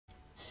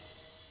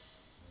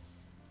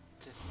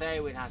So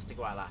Fairwind has to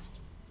go out last.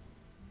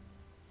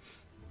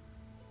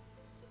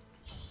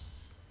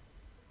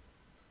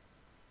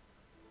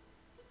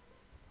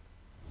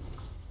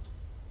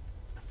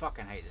 I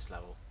fucking hate this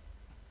level.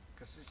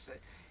 Because it's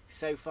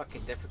so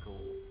fucking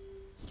difficult.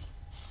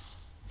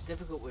 It's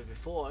difficult with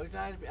before.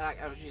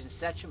 I was using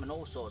Setchum and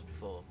all sorts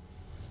before.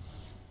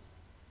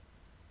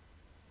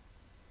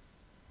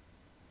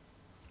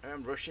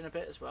 I'm rushing a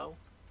bit as well.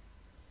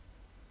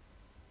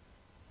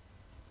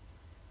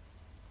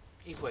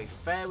 Either way,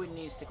 Fairwind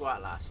needs to go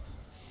out last.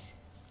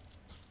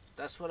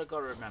 That's what I got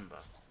to remember.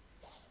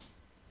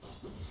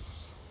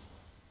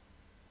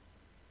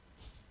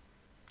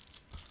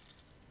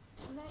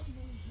 Let me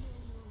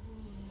heal your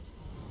wound.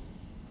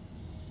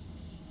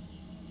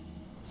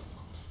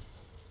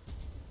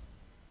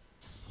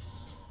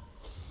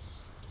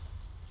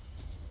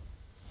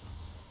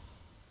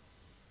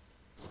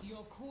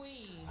 Your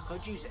queen. I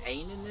could use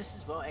Ain in this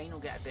as well. Ain will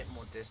get a bit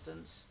more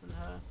distance than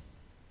her.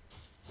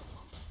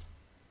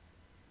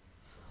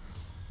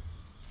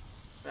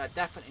 But I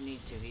definitely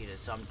need 2 healers,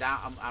 so I'm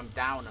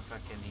down a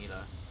fucking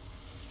healer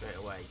straight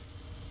away.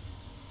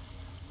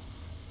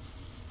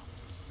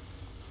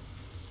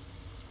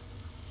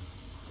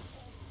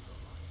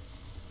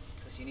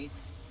 Because you need,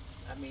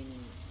 I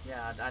mean,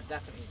 yeah, I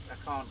definitely, I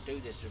can't do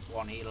this with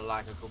 1 healer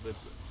like I could with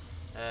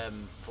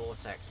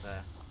Vortex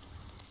there.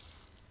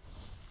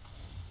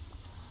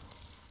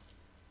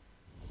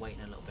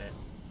 Waiting a little bit.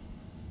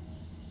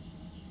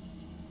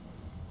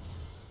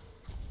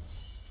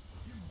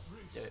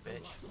 Do it,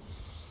 bitch.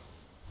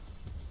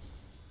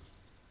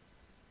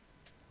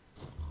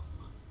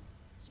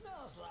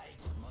 Smells like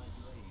my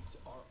blades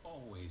are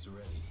always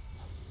ready.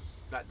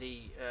 But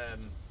the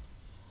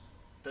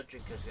Blood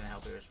Drinker is going to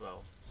help here as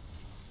well.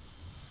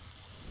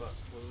 But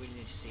we really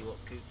need to see what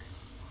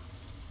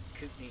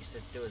Kook needs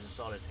to do as a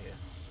solid here.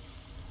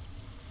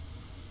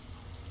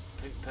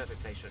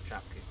 Perfect place for a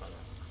trap Kook, by the way.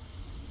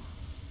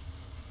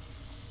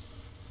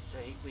 So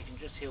we can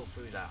just heal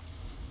through that.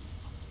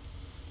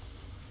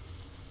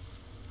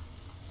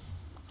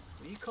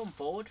 Will you come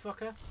forward,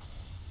 fucker?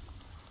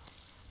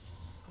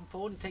 Come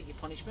forward and take your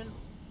punishment.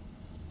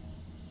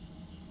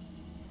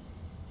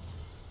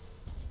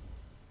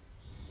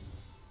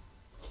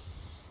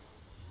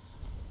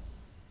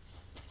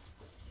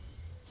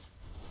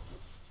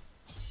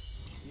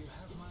 You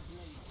have my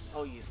blades now.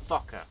 Oh, you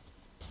fucker.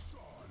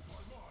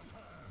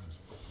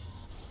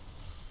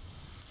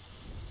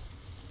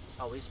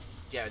 Oh,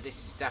 yeah, this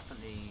is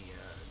definitely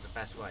the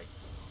best way.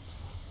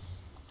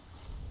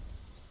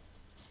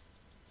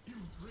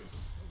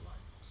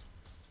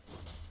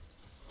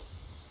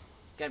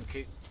 Get him,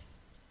 Coop.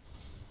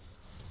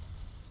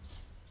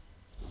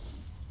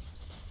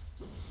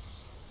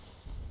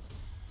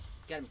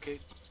 Get him, Coop.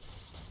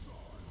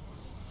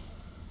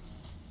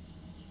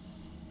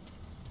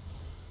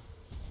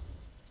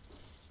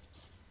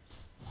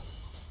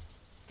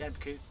 Get him,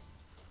 Coop.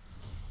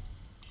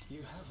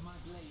 You have my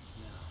blades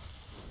now.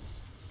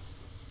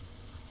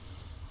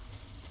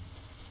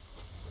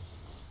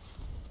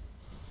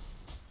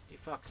 You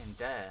fucking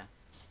dare.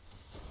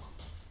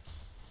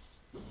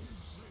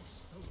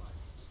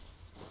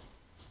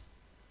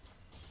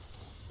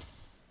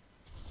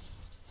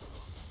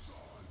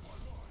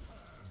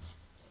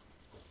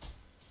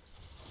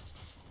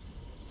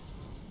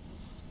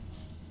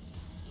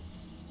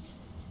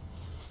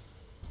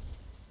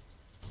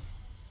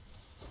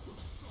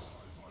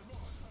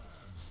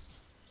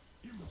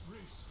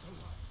 Embrace the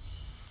light.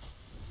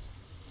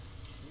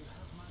 You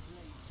have my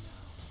blades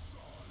now.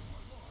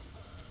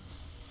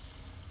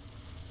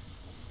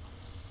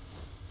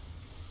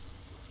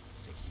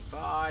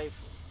 65.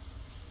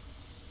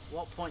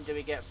 What point do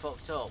we get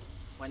fucked up?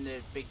 When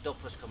the big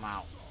duffers come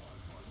out?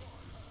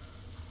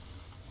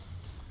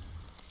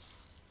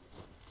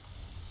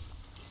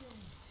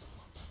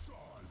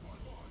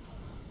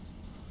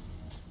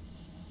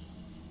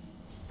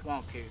 Come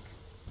on, Kook.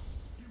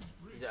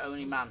 You're the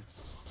only man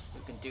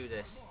who can do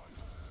this.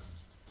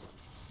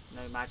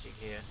 No magic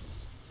here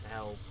to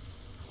help.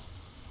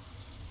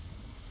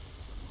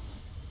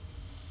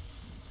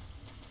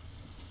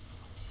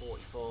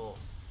 $44.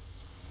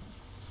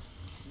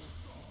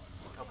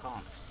 I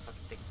can't, because the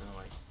fucking thing's in the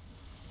way.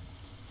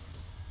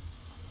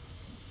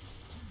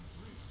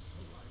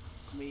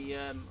 Can we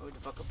move the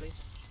fuck up, please?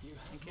 You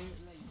have Thank my you.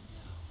 blades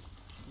now.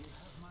 You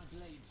have my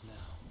blades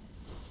now.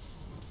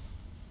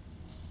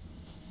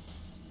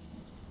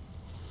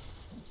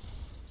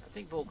 I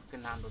think Volker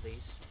can handle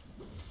these.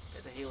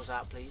 Get the heals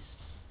out, please.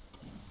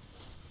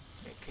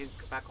 Get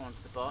Kook back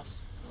onto the boss.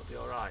 It'll be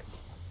alright.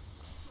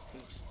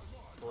 Kook's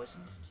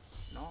poisoned.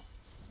 Not.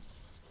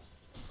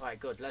 Alright,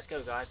 good. Let's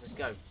go, guys. Let's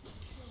go.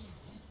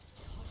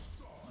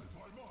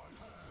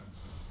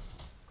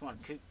 Come on,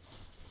 Kook.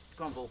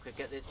 Come on, Volker.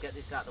 Get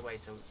this out of the way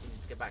so we can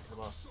get back to the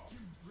boss.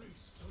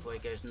 Before he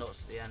goes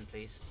nuts at the end,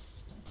 please.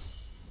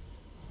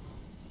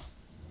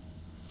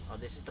 Oh,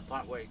 this is the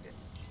point where it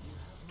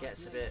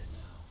gets a bit...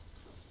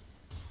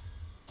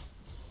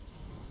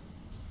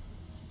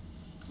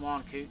 Come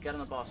on, Kook. Get on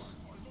the boss.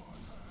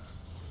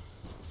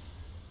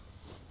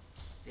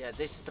 Yeah,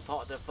 this is the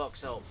part that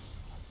fucks up.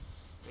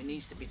 It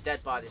needs to be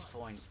dead by this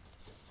point.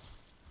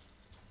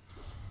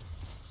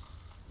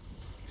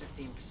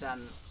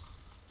 15%.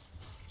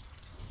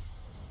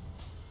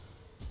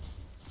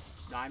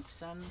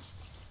 9%.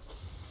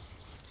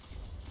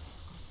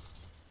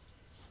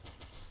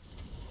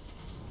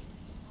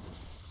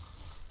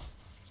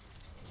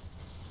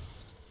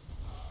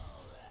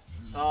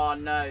 Oh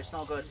no, it's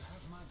not good.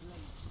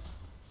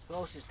 Who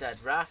else is dead?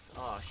 Raph?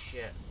 Oh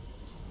shit.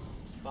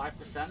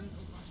 5%?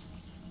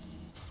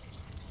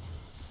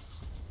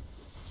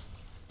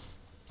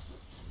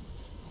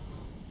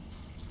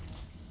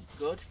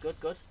 Good, good,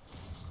 good.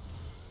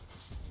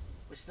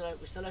 We're still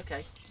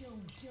okay.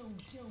 Don't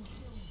touch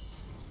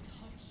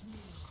me.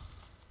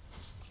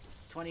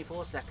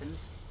 24 seconds.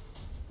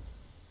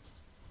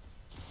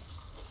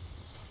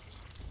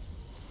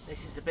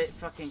 This is a bit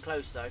fucking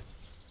close though.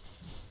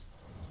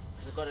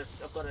 Because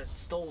I've got to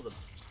stall them.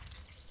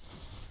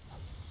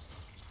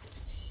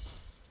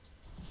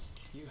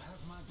 You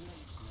have my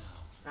blades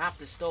now. I have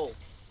to stall.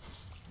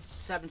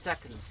 7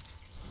 seconds.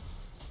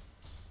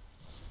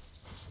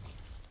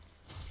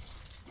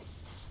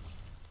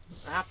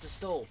 I have to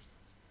stall.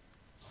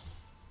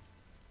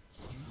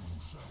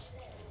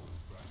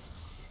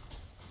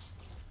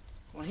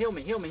 Come on, heal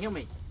me, heal me, heal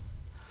me.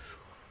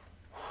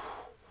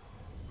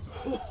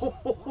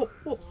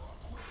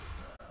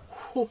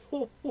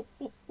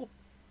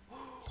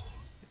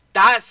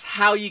 That's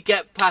how you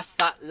get past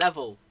that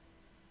level.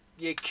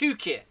 You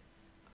cook it.